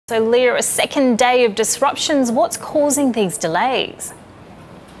So Leah, a second day of disruptions. What's causing these delays?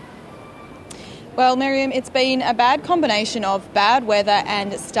 Well, Miriam, it's been a bad combination of bad weather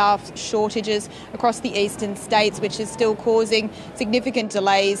and staff shortages across the eastern states, which is still causing significant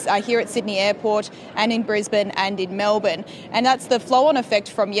delays here at Sydney Airport and in Brisbane and in Melbourne. And that's the flow-on effect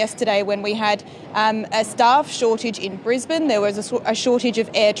from yesterday when we had a staff shortage in Brisbane. There was a shortage of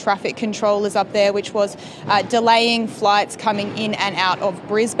air traffic controllers up there, which was delaying flights coming in and out of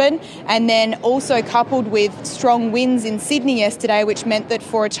Brisbane. And then also coupled with strong winds in Sydney yesterday, which meant that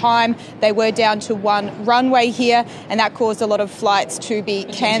for a time they were down to one runway here, and that caused a lot of flights to be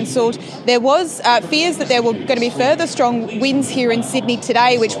cancelled. There was fears that there were going to be further strong winds here in Sydney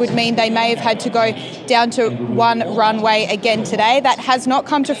today, which would mean they may have had to go down to one runway again today. That has not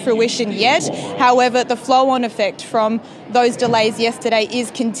come to fruition yet. However, the flow-on effect from those delays yesterday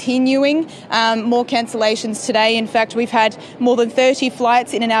is continuing. More cancellations today. In fact, we've had more than 30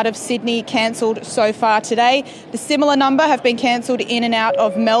 flights in and out of Sydney cancelled so far today. The similar number have been cancelled in and out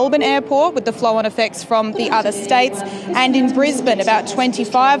of Melbourne Airport, with the flow-on effects from the other states. And in Brisbane, about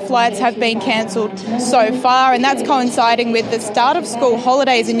 25 flights have been cancelled so far, and that's coinciding with the start of school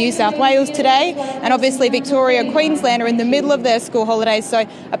holidays in New South Wales today. And obviously Victoria, Queensland are in the middle of their school holidays, so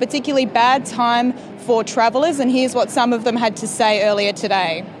a particularly bad time for travellers. And here's what some of them had to say earlier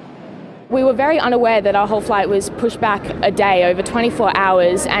today. We were very unaware that our whole flight was pushed back a day, over 24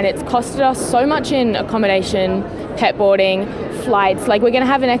 hours, and it's costed us so much in accommodation, pet boarding, flights. Like, we're going to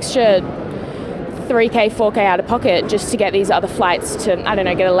have an extra $3K, $4K out of pocket just to get these other flights to, I don't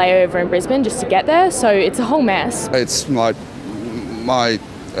know, get a layover in Brisbane just to get there. So it's a whole mess. It's my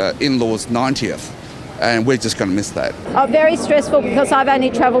in-laws' 90th. And we're just going to miss that. Oh, very stressful, because I've only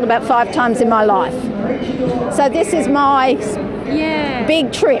travelled about 5 times in my life. So this is my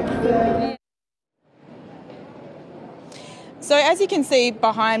big trip. So as you can see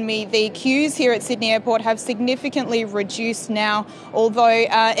behind me, the queues here at Sydney Airport have significantly reduced now, although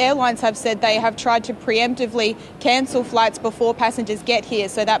airlines have said they have tried to preemptively cancel flights before passengers get here,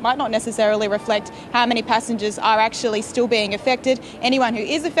 so that might not necessarily reflect how many passengers are actually still being affected. Anyone who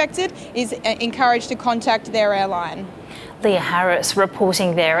is affected is encouraged to contact their airline. Leah Harris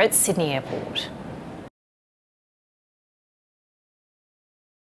reporting there at Sydney Airport.